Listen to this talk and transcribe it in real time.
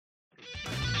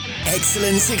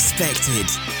Excellence Expected,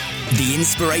 the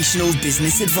Inspirational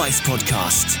Business Advice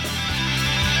Podcast.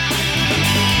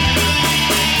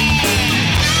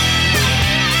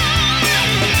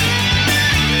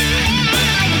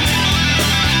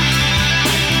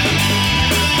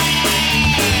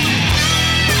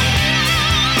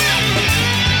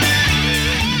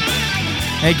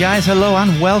 Hey guys, hello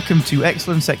and welcome to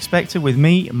Excellence Expected with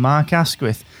me, Mark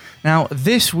Asquith. Now,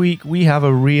 this week we have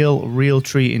a real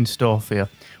treat in store for you.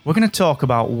 We're going to talk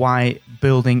about why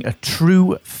building a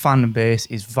true fan base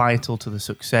is vital to the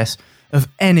success of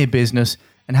any business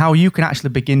and how you can actually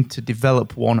begin to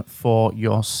develop one for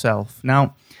yourself.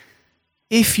 Now,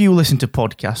 if you listen to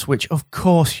podcasts, which of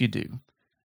course you do,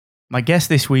 my guest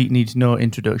this week needs no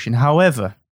introduction.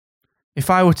 However,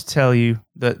 if I were to tell you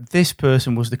that this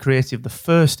person was the creator of the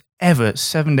first ever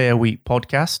 7-day-a-week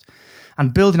podcast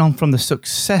and building on from the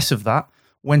success of that,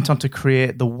 went on to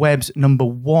create the web's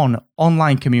 #1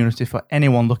 online community for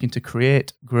anyone looking to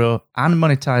create, grow, and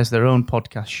monetize their own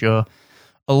podcast show,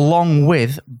 along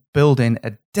with building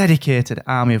a dedicated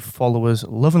army of followers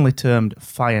lovingly termed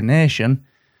Fire Nation,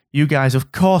 you guys,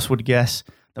 of course, would guess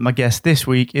that my guest this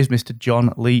week is Mr.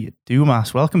 John Lee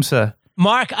Dumas. Welcome, sir.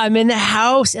 Mark, I'm in the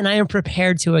house and I am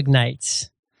prepared to ignite.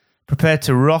 Prepared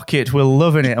to rock it. We're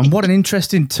loving it. And what an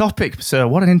interesting topic, sir.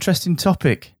 What an interesting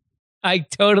topic. I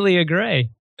totally agree.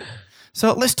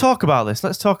 So let's talk about this.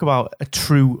 Let's talk about a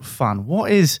true fan.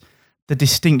 What is the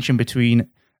distinction between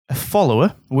a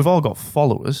follower, we've all got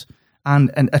followers,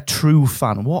 and a true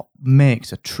fan? What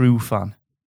makes a true fan?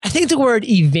 I think the word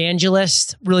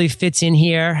evangelist really fits in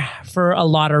here for a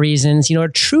lot of reasons. You know, a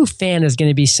true fan is going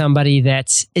to be somebody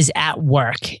that is at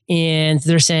work and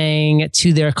they're saying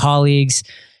to their colleagues,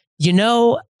 you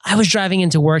know, I was driving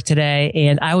into work today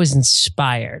and I was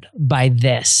inspired by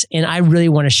this. And I really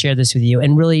want to share this with you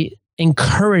and really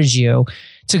encourage you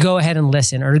to go ahead and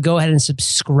listen or to go ahead and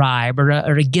subscribe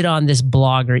or to get on this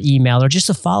blog or email or just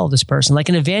to follow this person. Like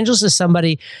an evangelist is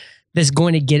somebody that's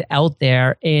going to get out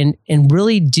there and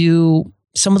really do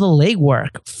some of the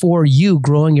legwork for you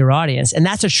growing your audience. And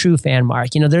that's a true fan,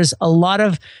 Mark. You know, there's a lot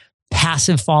of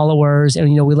passive followers and,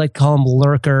 you know, we like to call them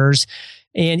lurkers.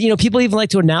 And, you know, people even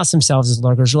like to announce themselves as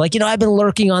lurkers. They're like, you know, I've been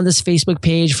lurking on this Facebook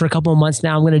page for a couple of months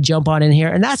now. I'm going to jump on in here.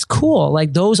 And that's cool.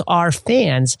 Like those are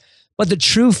fans. But the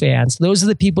true fans, those are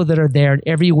the people that are there in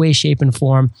every way, shape, and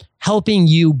form, helping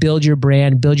you build your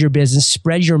brand, build your business,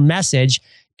 spread your message.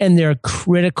 And they're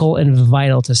critical and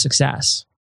vital to success.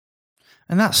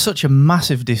 And that's such a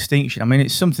massive distinction. I mean,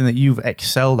 it's something that you've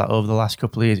excelled at over the last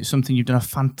couple of years. It's something you've done a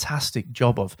fantastic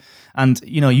job of. And,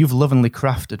 you know, you've lovingly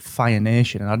crafted Fire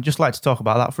Nation. And I'd just like to talk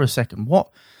about that for a second.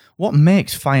 What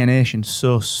makes Fire Nation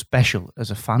so special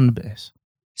as a fan base?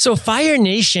 So Fire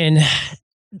Nation,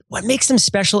 what makes them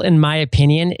special, in my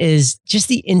opinion, is just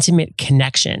the intimate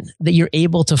connection that you're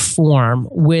able to form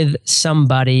with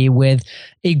somebody, with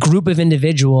a group of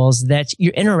individuals that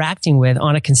you're interacting with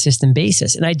on a consistent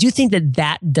basis. And I do think that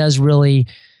that does really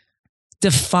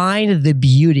define the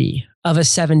beauty of a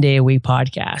 7-day-a-week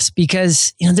podcast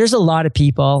because, you know, there's a lot of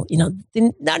people, you know,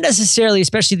 not necessarily,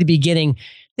 especially at the beginning,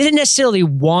 they didn't necessarily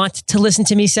want to listen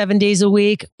to me 7 days a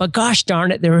week, but gosh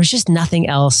darn it, there was just nothing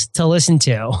else to listen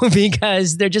to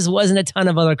because there just wasn't a ton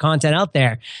of other content out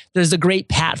there. There's the great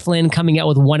Pat Flynn coming out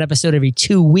with one episode every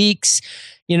 2 weeks.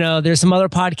 You know, there's some other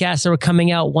podcasts that were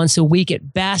coming out once a week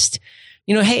at best.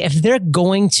 You know, hey, if they're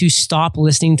going to stop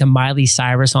listening to Miley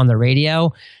Cyrus on the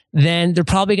radio, then they're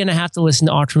probably going to have to listen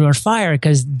to Entrepreneur Fire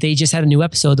because they just had a new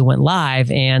episode that went live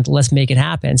and let's make it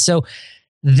happen. So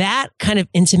that kind of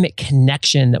intimate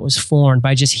connection that was formed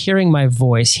by just hearing my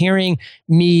voice, hearing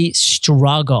me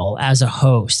struggle as a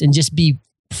host and just be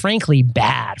frankly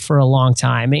bad for a long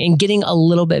time and getting a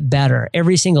little bit better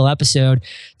every single episode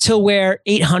to where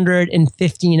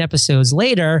 815 episodes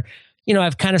later, you know,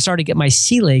 I've kind of started to get my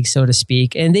sea legs, so to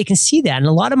speak, and they can see that. And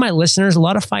a lot of my listeners, a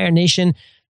lot of Fire Nation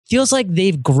feels like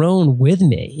they've grown with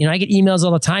me. You know, I get emails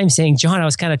all the time saying, John, I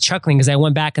was kind of chuckling because I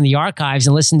went back in the archives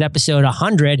and listened to episode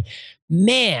 100.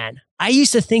 Man, I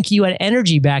used to think you had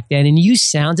energy back then and you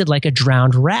sounded like a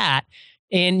drowned rat.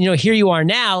 And, you know, here you are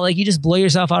now, like you just blow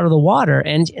yourself out of the water.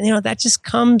 And, you know, that just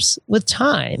comes with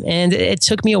time. And it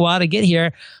took me a while to get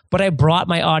here, but I brought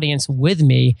my audience with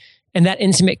me and that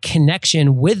intimate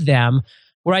connection with them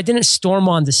where I didn't storm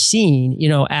on the scene, you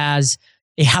know, as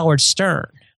a Howard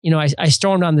Stern. You know, I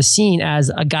stormed on the scene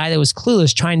as a guy that was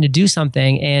clueless trying to do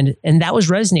something and that was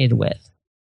resonated with.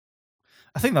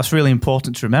 I think that's really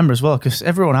important to remember as well, because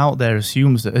everyone out there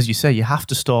assumes that, as you say, you have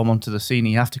to storm onto the scene,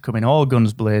 you have to come in all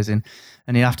guns blazing,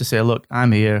 and you have to say, look,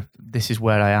 I'm here, this is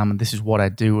where I am, and this is what I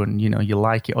do, and, you know, you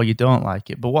like it or you don't like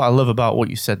it. But what I love about what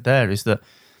you said there is that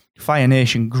Fire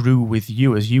Nation grew with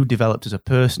you as you developed as a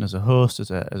person, as a host, as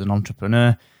an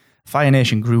entrepreneur. Fire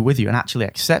Nation grew with you and actually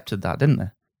accepted that, didn't they?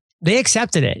 They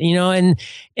accepted it, and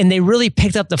they really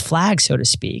picked up the flag, so to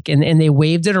speak, and they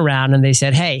waved it around and they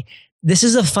said, hey, this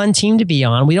is a fun team to be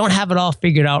on. We don't have it all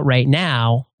figured out right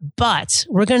now, but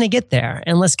we're going to get there,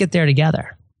 and let's get there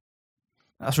together.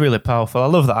 That's really powerful. I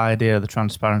love that idea of the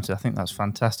transparency. I think that's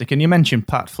fantastic. And you mentioned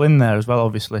Pat Flynn there as well,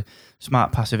 obviously.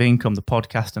 Smart Passive Income, the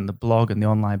podcast and the blog and the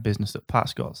online business that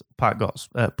Pat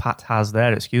has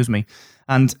there,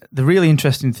 And the really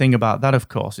interesting thing about that, of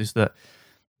course, is that,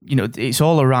 it's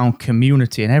all around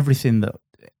community, and everything that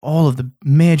all of the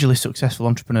majorly successful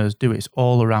entrepreneurs do, it's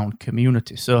all around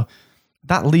community. So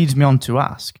that leads me on to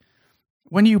ask,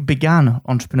 when you began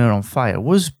Entrepreneur on Fire,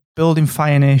 was building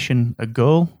Fire Nation a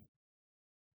goal?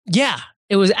 Yeah,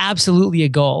 it was absolutely a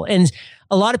goal. And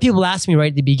a lot of people asked me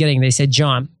right at the beginning, they said,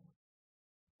 John,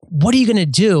 what are you going to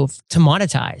do to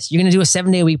monetize? You're going to do a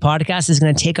 7-day-a-week podcast. It's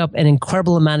going to take up an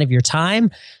incredible amount of your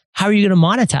time. How are you going to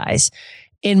monetize?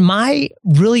 And my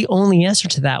really only answer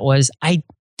to that was, I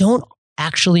don't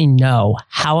actually know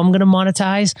how I'm going to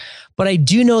monetize, but I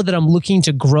do know that I'm looking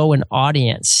to grow an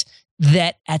audience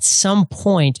that at some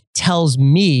point tells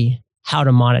me how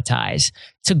to monetize,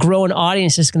 to grow an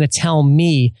audience that's going to tell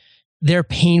me their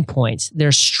pain points,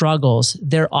 their struggles,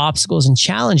 their obstacles and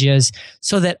challenges,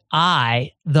 so that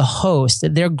I, the host,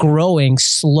 that they're growing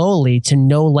slowly to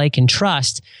know, like, and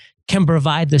trust, can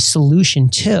provide the solution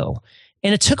to.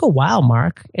 And it took a while,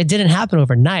 Mark. It didn't happen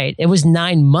overnight. It was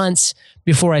 9 months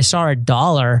before I saw a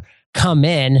dollar come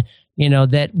in,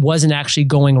 that wasn't actually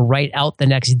going right out the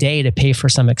next day to pay for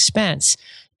some expense.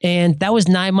 And that was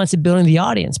 9 months of building the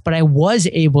audience. But I was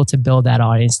able to build that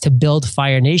audience, to build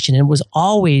Fire Nation. And it was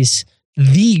always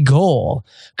the goal,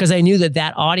 because I knew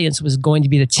that audience was going to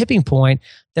be the tipping point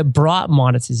that brought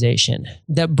monetization,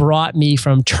 that brought me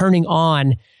from turning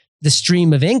on the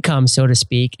stream of income, so to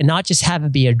speak, and not just have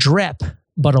it be a drip,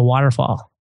 but a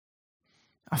waterfall.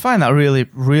 I find that really,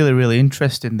 really, really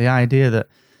interesting. The idea that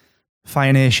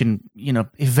Fire Nation,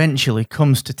 eventually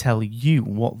comes to tell you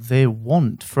what they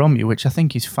want from you, which I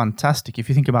think is fantastic. If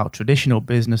you think about traditional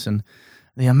business and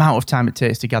the amount of time it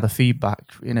takes to gather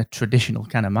feedback in a traditional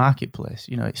kind of marketplace,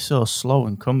 it's so slow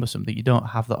and cumbersome that you don't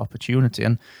have that opportunity.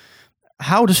 And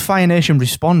how does Fire Nation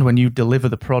respond when you deliver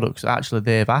the products that actually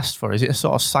they've asked for? Is it a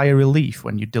sort of sigh of relief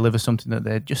when you deliver something that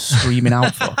they're just screaming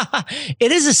out for?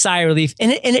 It is a sigh of relief.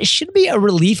 And it should be a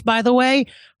relief, by the way,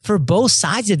 for both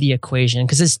sides of the equation,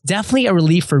 because it's definitely a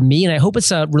relief for me. And I hope it's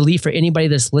a relief for anybody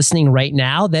that's listening right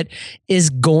now that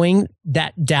is going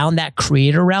down that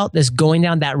creator route, that's going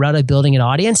down that route of building an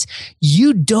audience.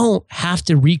 You don't have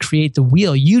to recreate the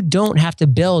wheel. You don't have to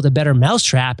build a better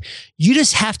mousetrap. You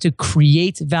just have to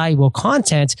create valuable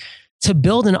content to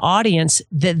build an audience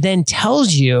that then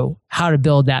tells you how to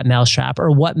build that mousetrap, or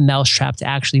what mousetrap to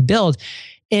actually build.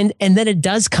 And then it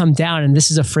does come down, and this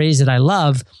is a phrase that I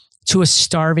love, to a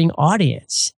starving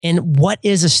audience. And what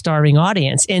is a starving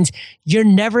audience? And you're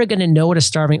never going to know what a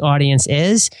starving audience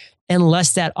is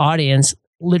unless that audience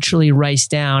literally writes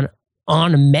down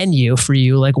on a menu for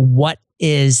you, like, what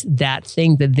is that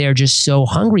thing that they're just so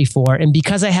hungry for? And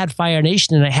because I had Fire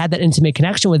Nation and I had that intimate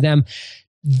connection with them,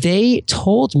 they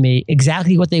told me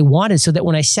exactly what they wanted, so that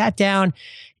when I sat down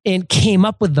and came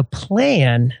up with the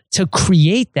plan to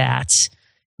create that,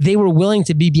 they were willing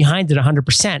to be behind it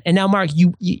 100%. And now, Mark,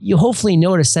 you hopefully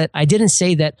noticed that I didn't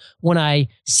say that when I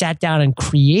sat down and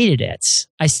created it.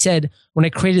 I said when I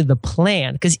created the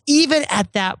plan, because even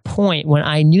at that point, when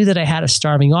I knew that I had a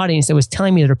starving audience that was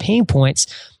telling me their pain points,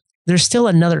 there's still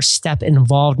another step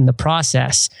involved in the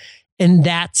process. And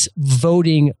that's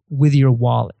voting with your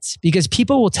wallet. Because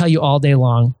people will tell you all day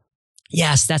long,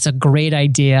 yes, that's a great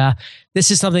idea. This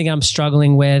is something I'm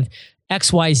struggling with.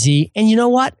 XYZ. And you know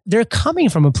what? They're coming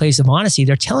from a place of honesty.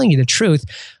 They're telling you the truth,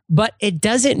 but it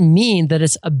doesn't mean that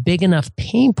it's a big enough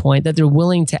pain point that they're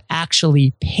willing to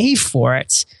actually pay for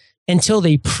it until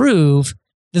they prove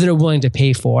that they're willing to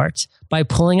pay for it by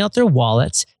pulling out their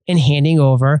wallets and handing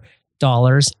over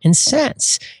dollars and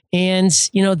cents. And,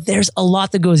 there's a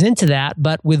lot that goes into that,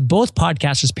 but with both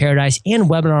Podcasters Paradise and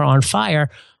Webinar on Fire,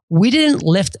 we didn't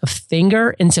lift a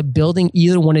finger into building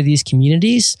either one of these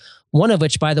communities. One of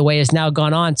which, by the way, has now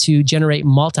gone on to generate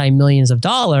multi-millions of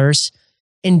dollars,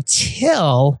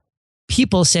 until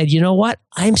people said, you know what?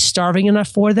 I'm starving enough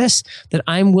for this that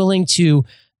I'm willing to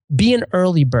be an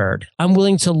early bird. I'm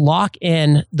willing to lock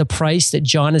in the price that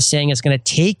John is saying it's going to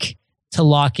take to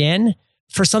lock in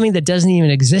for something that doesn't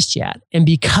even exist yet. And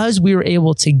because we were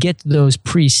able to get those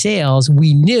pre-sales,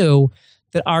 we knew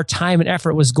that our time and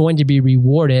effort was going to be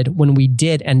rewarded when we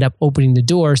did end up opening the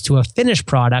doors to a finished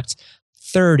product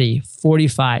 30,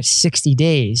 45, 60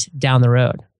 days down the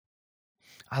road.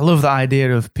 I love that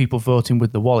idea of people voting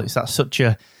with the wallets. That's such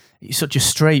a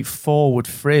straightforward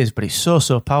phrase, but it's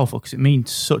so powerful because it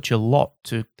means such a lot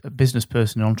to a business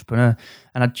person, an entrepreneur.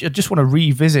 And I just want to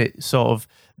revisit sort of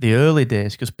the early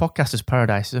days, because Podcasters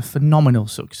Paradise is a phenomenal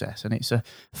success and it's a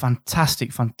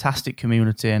fantastic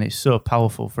community, and it's so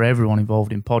powerful for everyone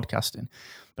involved in podcasting.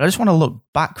 But I just want to look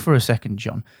back for a second,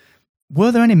 John.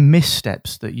 Were there any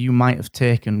missteps that you might have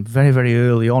taken very, very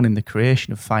early on in the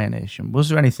creation of Fire Nation? Was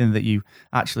there anything that you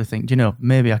actually think,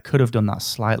 maybe I could have done that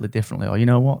slightly differently, or you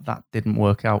know what, that didn't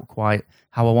work out quite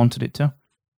how I wanted it to?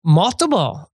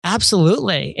 Multiple,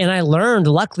 absolutely. And I learned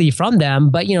luckily from them.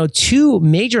 But, two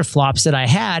major flops that I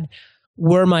had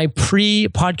were my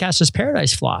pre-Podcasters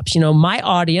Paradise flops. My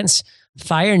audience,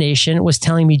 Fire Nation, was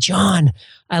telling me, John,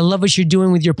 I love what you're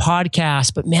doing with your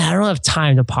podcast, but man, I don't have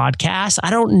time to podcast.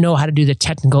 I don't know how to do the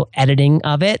technical editing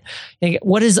of it. Like,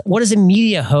 what is a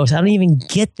media host? I don't even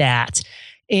get that.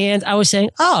 And I was saying,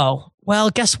 oh,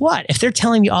 well, guess what? If they're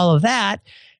telling me all of that,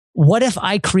 what if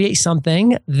I create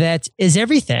something that is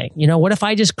everything? What if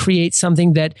I just create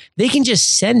something that they can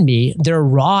just send me their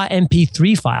raw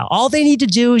MP3 file? All they need to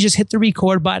do is just hit the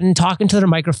record button, talk into their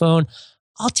microphone.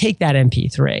 I'll take that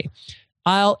MP3.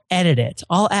 I'll edit it.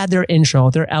 I'll add their intro,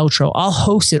 their outro. I'll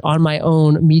host it on my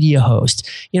own media host.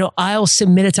 I'll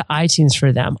submit it to iTunes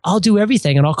for them. I'll do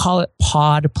everything and I'll call it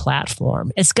Pod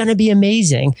Platform. It's going to be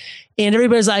amazing. And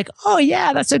everybody's like, oh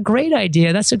yeah, that's a great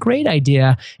idea. That's a great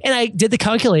idea. And I did the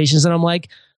calculations and I'm like,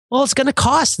 well, it's going to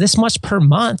cost this much per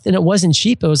month. And it wasn't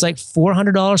cheap. It was like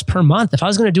 $400 per month. If I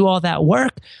was going to do all that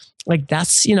work, like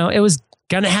that's, it was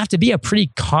going to have to be a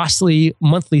pretty costly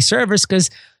monthly service, because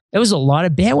it was a lot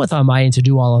of bandwidth on my end to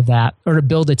do all of that, or to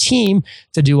build a team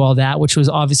to do all that, which was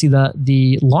obviously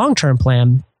the long-term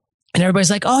plan. And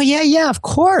everybody's like, oh yeah, of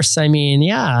course. I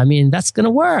mean, that's going to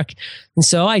work. And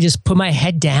so I just put my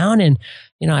head down and,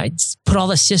 I put all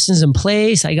the systems in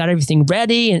place. I got everything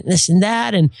ready and this and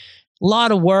that, and a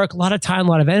lot of work, a lot of time,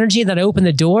 a lot of energy. Then I opened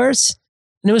the doors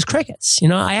and it was crickets.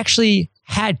 I actually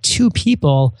had 2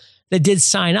 people that did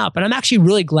sign up, and I'm actually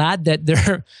really glad that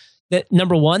that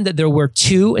number one, that there were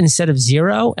 2 instead of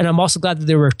 0. And I'm also glad that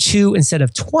there were 2 instead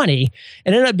of 20. It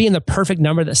ended up being the perfect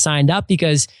number that signed up,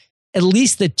 because at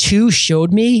least the 2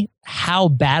 showed me how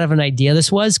bad of an idea this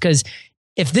was. Because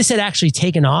if this had actually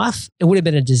taken off, it would have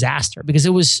been a disaster, because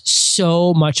it was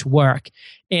so much work,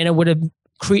 and it would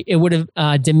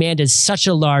have demanded such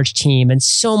a large team and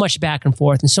so much back and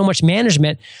forth and so much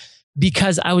management,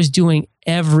 because I was doing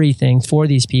everything for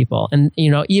these people. And,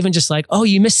 even just like, oh,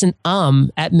 you missed an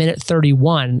at minute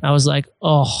 31. I was like,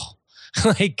 oh,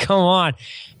 like, come on.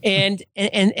 And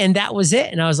that was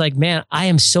it. And I was like, man, I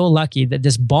am so lucky that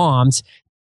this bombed.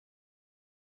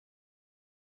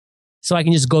 So I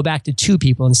can just go back to 2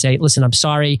 people and say, listen, I'm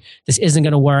sorry, this isn't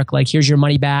going to work. Like, here's your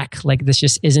money back. Like, this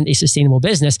just isn't a sustainable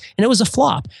business. And it was a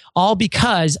flop, all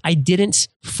because I didn't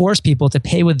force people to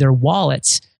pay with their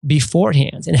wallets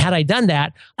beforehand. And had I done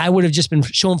that, I would have just been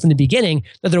shown from the beginning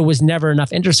that there was never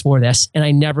enough interest for this, and I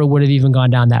never would have even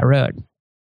gone down that road.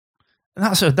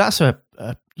 That's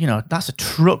a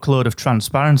truckload of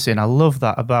transparency, and I love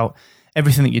that about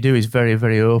everything that you do is very,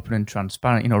 very open and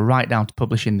transparent, right down to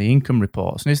publishing the income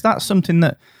reports. And is that something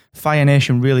that Fire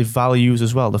Nation really values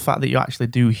as well? The fact that you actually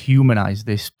do humanize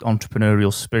this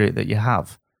entrepreneurial spirit that you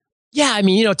have? Yeah, I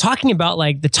mean, talking about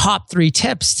like the top 3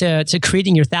 tips to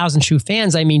creating your 1,000 true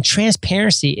fans, I mean,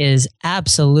 transparency is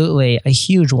absolutely a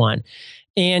huge one.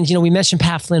 And, we mentioned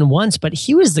Pat Flynn once, but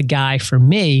he was the guy for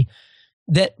me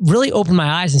that really opened my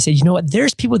eyes and said, you know what,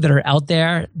 there's people that are out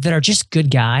there that are just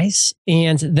good guys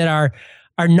and that are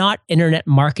not internet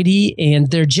markety,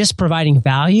 and they're just providing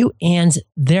value, and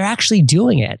they're actually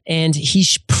doing it. And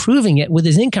he's proving it with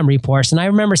his income reports. And I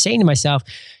remember saying to myself,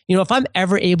 if I'm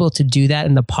ever able to do that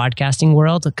in the podcasting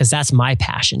world, because that's my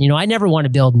passion, I never want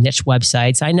to build niche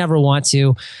websites. I never want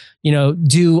to,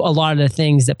 do a lot of the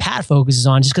things that Pat focuses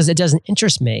on, just because it doesn't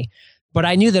interest me. But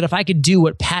I knew that if I could do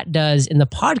what Pat does in the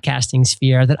podcasting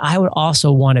sphere, that I would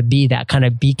also want to be that kind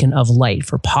of beacon of light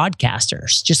for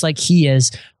podcasters, just like he is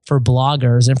for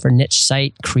bloggers and for niche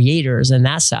site creators and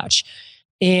that such.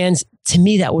 And to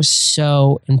me, that was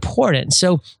so important.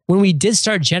 So when we did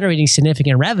start generating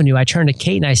significant revenue, I turned to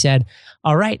Kate and I said,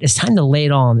 all right, it's time to lay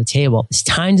it all on the table. It's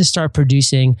time to start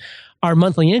producing our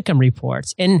monthly income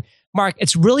reports. And Mark,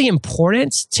 it's really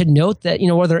important to note that,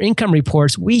 with our income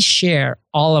reports, we share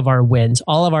all of our wins,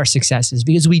 all of our successes,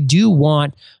 because we do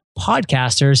want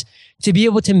podcasters to be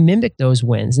able to mimic those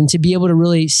wins and to be able to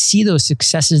really see those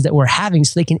successes that we're having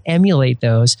so they can emulate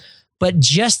those. But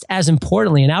just as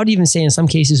importantly, and I would even say in some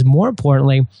cases more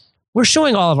importantly, we're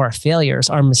showing all of our failures,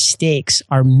 our mistakes,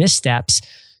 our missteps,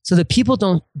 so that people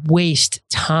don't waste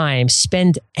time,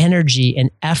 spend energy and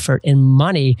effort and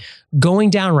money going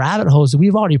down rabbit holes that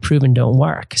we've already proven don't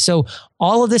work. So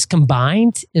all of this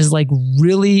combined is like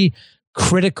really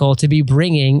critical to be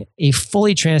bringing a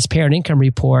fully transparent income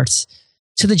reports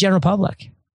to the general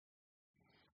public.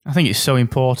 I think it's so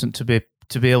important to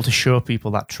be able to show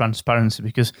people that transparency,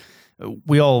 because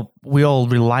we all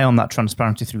rely on that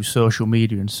transparency through social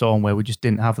media and so on, where we just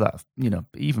didn't have that,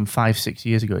 even 5-6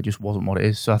 years ago, it just wasn't what it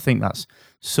is. So I think that's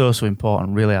so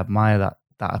important. Really admire that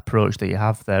approach that you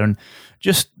have there. And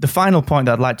just the final point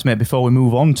that I'd like to make before we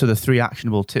move on to the 3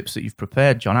 actionable tips that you've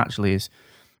prepared, John, actually is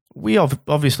we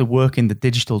obviously work in the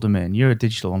digital domain. You're a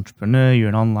digital entrepreneur, you're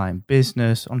an online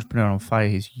business. Entrepreneur on Fire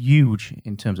is huge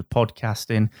in terms of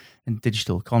podcasting and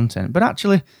digital content. But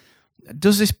actually,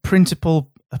 does this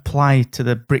principle apply to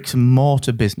the bricks and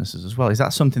mortar businesses as well? Is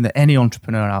that something that any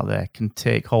entrepreneur out there can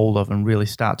take hold of and really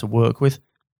start to work with?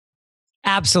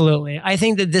 Absolutely. I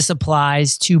think that this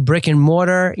applies to brick and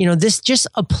mortar. This just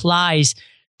applies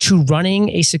to running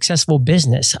a successful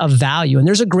business of value. And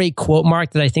there's a great quote,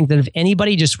 Mark, that I think that if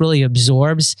anybody just really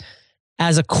absorbs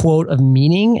as a quote of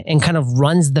meaning and kind of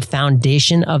runs the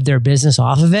foundation of their business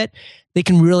off of it, they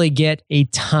can really get a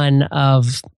ton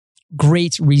of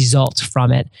great results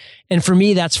from it. And for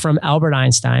me, that's from Albert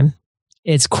Einstein.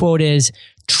 Its quote is,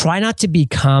 "Try not to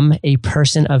become a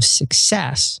person of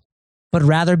success, but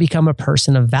rather become a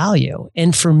person of value."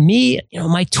 And for me,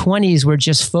 my 20s were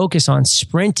just focused on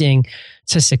sprinting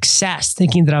to success,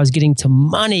 thinking that I was getting to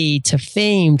money, to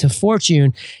fame, to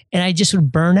fortune. And I just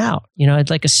would burn out. It's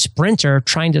like a sprinter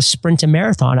trying to sprint a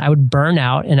marathon. I would burn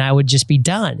out and I would just be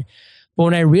done. But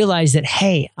when I realized that,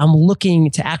 hey, I'm looking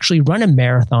to actually run a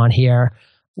marathon here,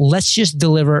 let's just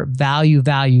deliver value,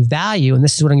 value, value. And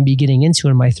this is what I'm going to be getting into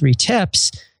in my 3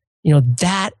 tips.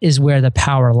 That is where the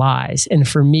power lies. And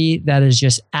for me, that has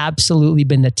just absolutely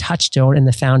been the touchstone and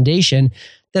the foundation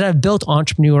that I've built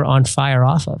Entrepreneur on Fire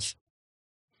off of.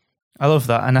 I love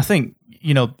that. And I think,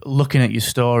 looking at your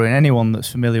story, and anyone that's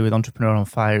familiar with Entrepreneur on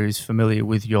Fire is familiar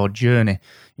with your journey,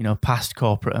 past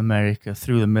corporate America,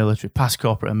 through the military, past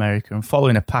corporate America, and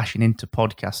following a passion into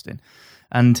podcasting.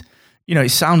 And, it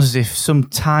sounds as if some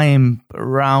time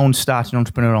around starting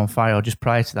Entrepreneur on Fire, or just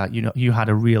prior to that, you had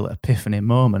a real epiphany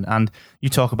moment. And you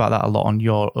talk about that a lot on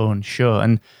your own show.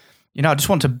 And, I just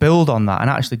want to build on that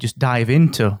and actually just dive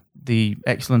into the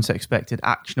Excellence Expected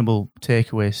actionable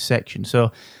takeaways section.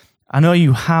 So I know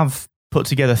you have put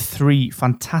together 3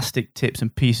 fantastic tips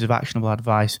and pieces of actionable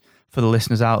advice for the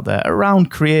listeners out there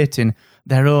around creating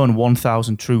their own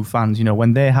 1,000 true fans.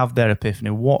 When they have their epiphany,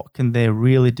 what can they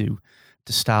really do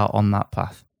to start on that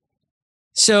path?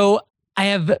 So I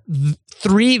have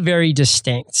 3 very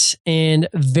distinct and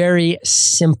very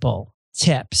simple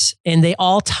tips, and they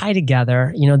all tie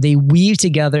together. They weave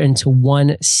together into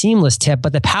one seamless tip,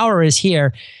 but the power is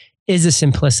the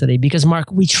simplicity. Because Mark,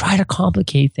 we try to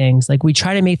complicate things. Like we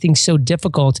try to make things so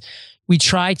difficult. We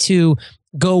try to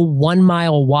go 1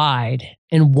 mile wide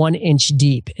and 1 inch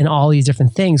deep in all these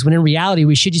different things, when in reality,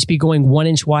 we should just be going 1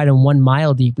 inch wide and 1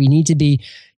 mile deep. We need to be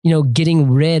getting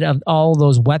rid of all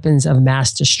those weapons of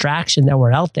mass distraction that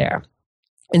were out there.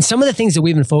 And some of the things that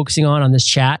we've been focusing on this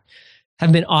chat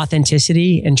have been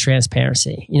authenticity and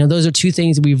transparency. Those are 2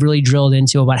 things that we've really drilled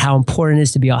into about how important it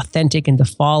is to be authentic and to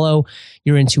follow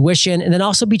your intuition, and then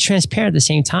also be transparent at the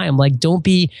same time. Like, don't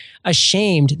be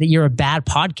ashamed that you're a bad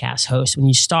podcast host when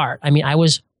you start. I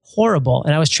was horrible,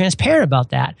 and I was transparent about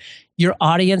that. Your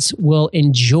audience will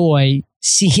enjoy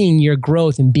seeing your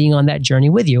growth and being on that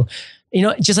journey with you.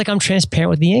 Just like I'm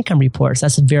transparent with the income reports.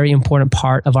 That's a very important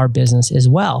part of our business as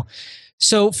well.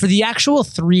 So for the actual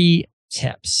 3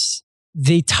 tips,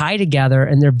 they tie together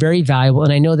and they're very valuable.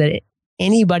 And I know that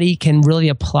anybody can really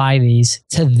apply these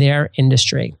to their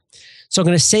industry. So I'm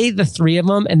going to say the 3 of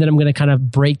them, and then I'm going to kind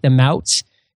of break them out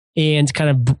and kind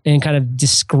of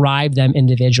describe them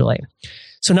individually.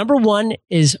 So number 1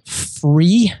 is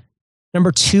free.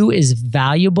 Number 2 is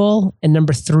valuable. And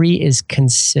number 3 is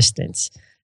consistent.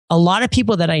 A lot of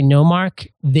people that I know, Mark,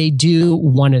 they do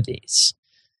one of these,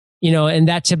 and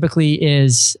that typically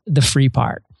is the free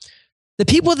part. The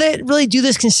people that really do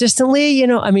this consistently,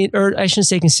 or I shouldn't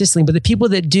say consistently, but the people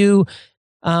that do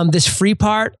this free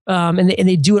part, and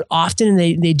they do it often,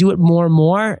 and they do it more and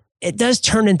more, it does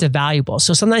turn into valuable.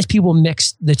 So sometimes people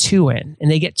mix the 2 in, and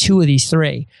they get 2 of these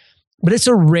 3. But it's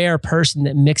a rare person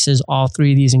that mixes all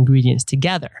 3 of these ingredients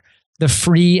together: the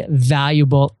free,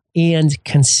 valuable, and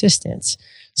consistent.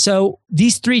 So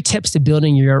these 3 tips to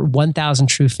building your 1,000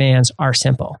 true fans are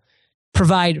simple.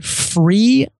 Provide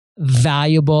free,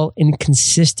 valuable, and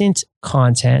consistent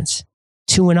content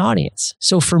to an audience.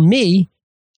 So for me,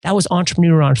 that was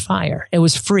Entrepreneur on Fire. It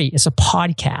was free. It's a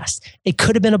podcast. It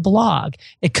could have been a blog.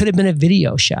 It could have been a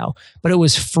video show, but it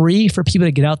was free for people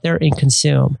to get out there and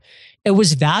consume. It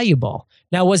was valuable.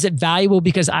 Now, was it valuable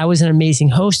because I was an amazing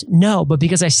host? No, but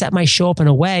because I set my show up in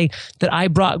a way that I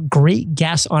brought great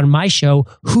guests on my show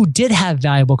who did have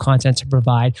valuable content to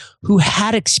provide, who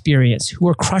had experience, who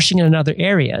were crushing in other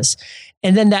areas.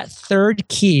 And then that third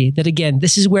key that, again,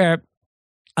 this is where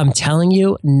I'm telling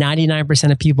you,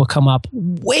 99% of people come up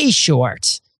way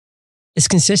short, is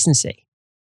consistency.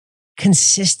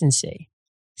 Consistency.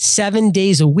 7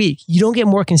 days a week. You don't get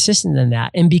more consistent than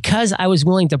that. And because I was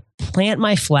willing to plant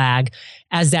my flag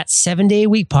as that 7-day a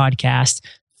week podcast,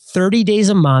 30 days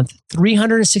a month,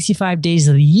 365 days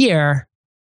of the year,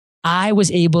 I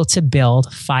was able to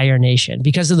build Fire Nation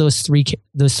because of those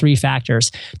three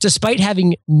factors. Despite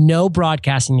having no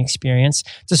broadcasting experience,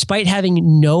 despite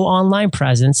having no online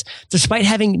presence, despite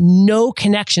having no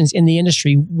connections in the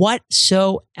industry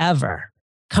whatsoever,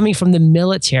 coming from the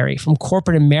military, from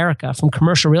corporate America, from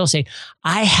commercial real estate,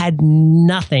 I had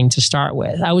nothing to start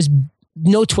with. I was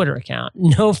no Twitter account,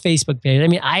 no Facebook page. I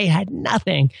mean, I had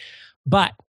nothing,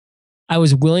 but I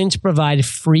was willing to provide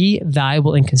free,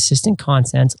 valuable, and consistent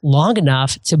content long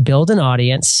enough to build an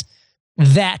audience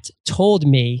that told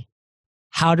me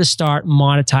how to start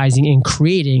monetizing and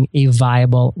creating a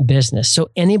viable business. So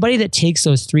anybody that takes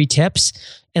those 3 tips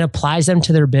and applies them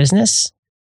to their business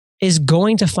is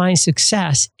going to find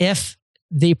success if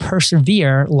they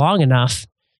persevere long enough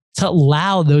to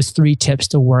allow those 3 tips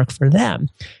to work for them.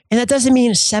 And that doesn't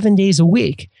mean 7 days a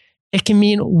week. It can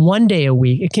mean 1 day a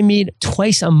week. It can mean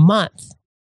twice a month.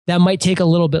 That might take a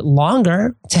little bit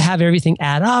longer to have everything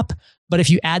add up. But if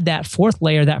you add that 4th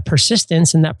layer, that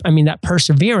persistence and that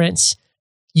perseverance,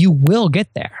 you will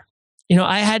get there. You know,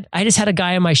 I just had a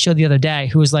guy on my show the other day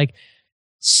who was like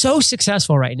so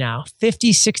successful right now,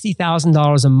 $50,000,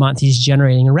 $60,000 a month he's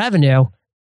generating in revenue.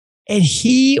 And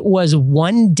he was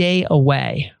 1 day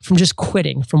away from just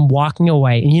quitting, from walking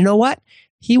away. And you know what?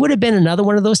 He would have been another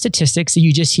one of those statistics that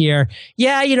you just hear,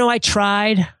 yeah, you know, I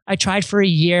tried for a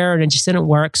year and it just didn't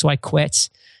work, so I quit.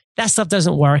 That stuff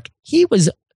doesn't work. He was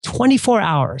 24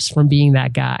 hours from being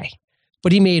that guy,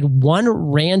 but he made one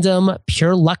random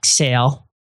pure luck sale.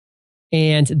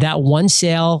 And that one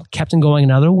sale kept him going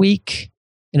another week,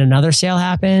 and another sale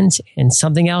happened and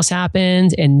something else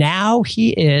happened. And now he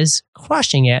is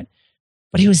crushing it,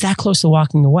 but he was that close to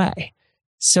walking away.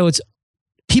 So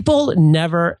people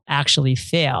never actually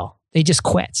fail. They just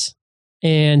quit.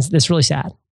 And that's really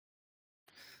sad.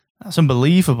 That's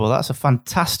unbelievable. That's a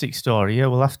fantastic story. Yeah,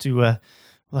 we'll have to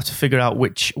figure out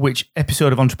which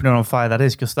episode of Entrepreneur on Fire that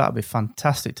is, because that'd be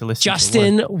fantastic to listen to.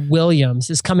 Justin Williams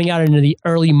is coming out into the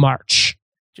early March.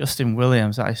 Justin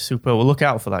Williams, that is super. Well, look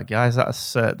out for that, guys.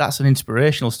 That's an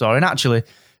inspirational story. And actually,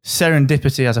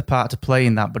 serendipity has a part to play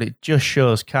in that, but it just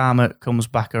shows karma comes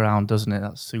back around, doesn't it?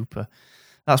 That's super.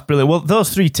 That's brilliant. Well,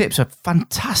 those 3 tips are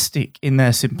fantastic in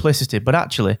their simplicity, but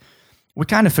actually, we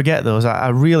kind of forget those. I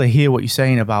really hear what you're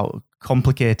saying about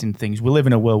complicating things. We live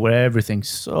in a world where everything's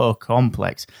so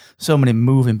complex, so many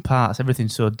moving parts,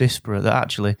 everything's so disparate that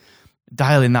actually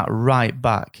dialing that right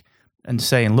back and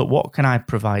saying, look, what can I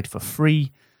provide for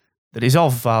free that is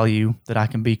of value that I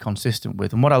can be consistent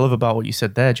with? And what I love about what you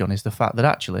said there, John, is the fact that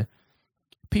actually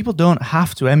people don't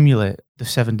have to emulate the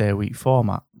 7-day-a-week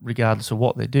format regardless of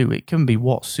what they do. It can be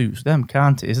what suits them,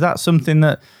 can't it? Is that something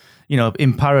that, you know,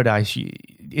 in Paradise,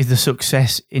 is the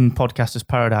success in Podcasters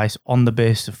Paradise on the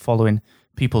basis of following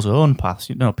people's own paths?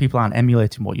 You know, people aren't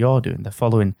emulating what you're doing. They're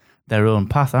following their own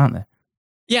path, aren't they?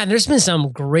 Yeah, and there's been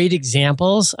some great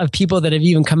examples of people that have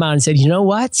even come out and said, you know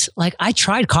what? Like, I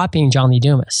tried copying John Lee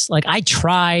Dumas. Like, I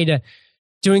tried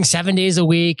doing 7 days a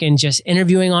week and just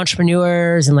interviewing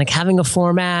entrepreneurs and like having a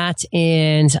format,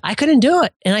 and I couldn't do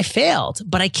it and I failed.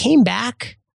 But I came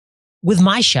back with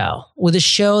my show, with a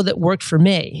show that worked for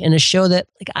me and a show that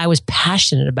like I was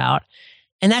passionate about.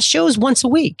 And that show is once a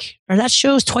week, or that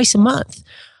show is twice a month.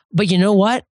 But you know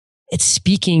what? It's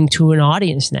speaking to an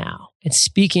audience now. It's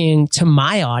speaking to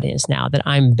my audience now that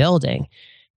I'm building.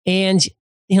 And,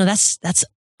 you know, that's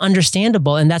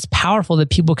understandable. And that's powerful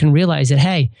that people can realize that,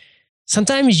 hey,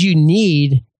 sometimes you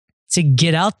need to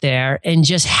get out there and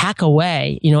just hack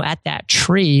away, you know, at that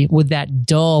tree with that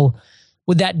dull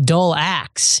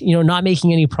axe, you know, not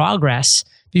making any progress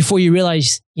before you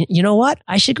realize, you know what,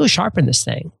 I should go sharpen this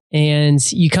thing. And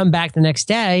you come back the next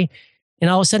day and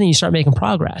all of a sudden you start making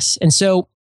progress. And so,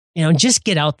 you know, just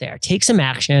get out there, take some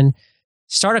action,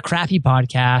 start a crappy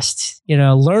podcast, you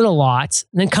know, learn a lot,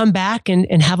 and then come back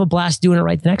and have a blast doing it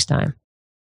right the next time.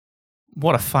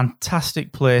 What a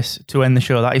fantastic place to end the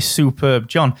show. That is superb.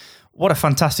 John, What a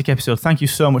fantastic episode. Thank you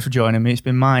so much for joining me. It's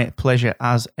been my pleasure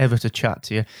as ever to chat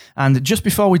to you. And just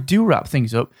before we do wrap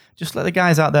things up, just let the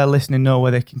guys out there listening know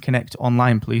where they can connect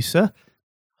online, please, sir.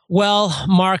 Well,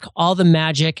 Mark, all the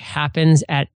magic happens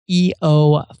at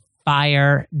eofire.com.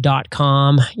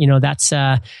 That's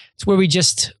it's where we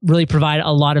just really provide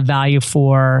a lot of value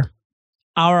for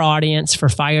our audience, for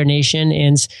Fire Nation.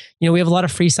 And, we have a lot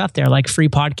of free stuff there, like free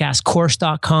podcast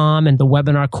course.com and the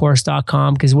webinar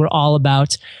course.com, because we're all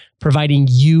about providing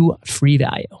you free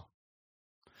value.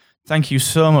 Thank you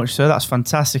so much, sir. That's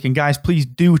fantastic. And guys, please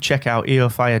do check out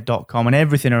eofire.com and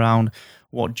everything around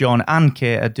what John and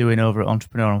Kate are doing over at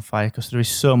Entrepreneur on Fire, because there is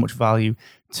so much value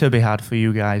to be had for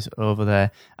you guys over there.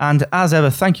 And as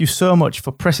ever, thank you so much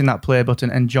for pressing that play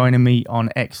button and joining me on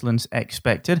Excellence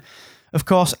Expected. Of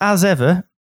course, as ever,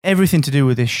 everything to do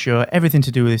with this show, everything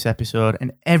to do with this episode,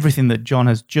 and everything that John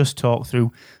has just talked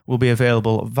through will be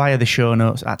available via the show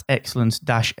notes at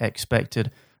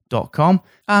excellence-expected.com.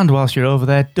 And whilst you're over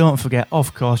there, don't forget,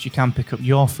 of course, you can pick up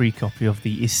your free copy of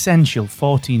the essential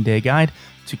 14-day guide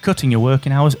to cutting your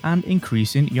working hours and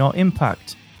increasing your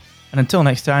impact. And until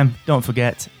next time, don't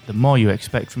forget, the more you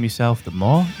expect from yourself, the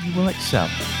more you will excel.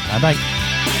 Bye-bye.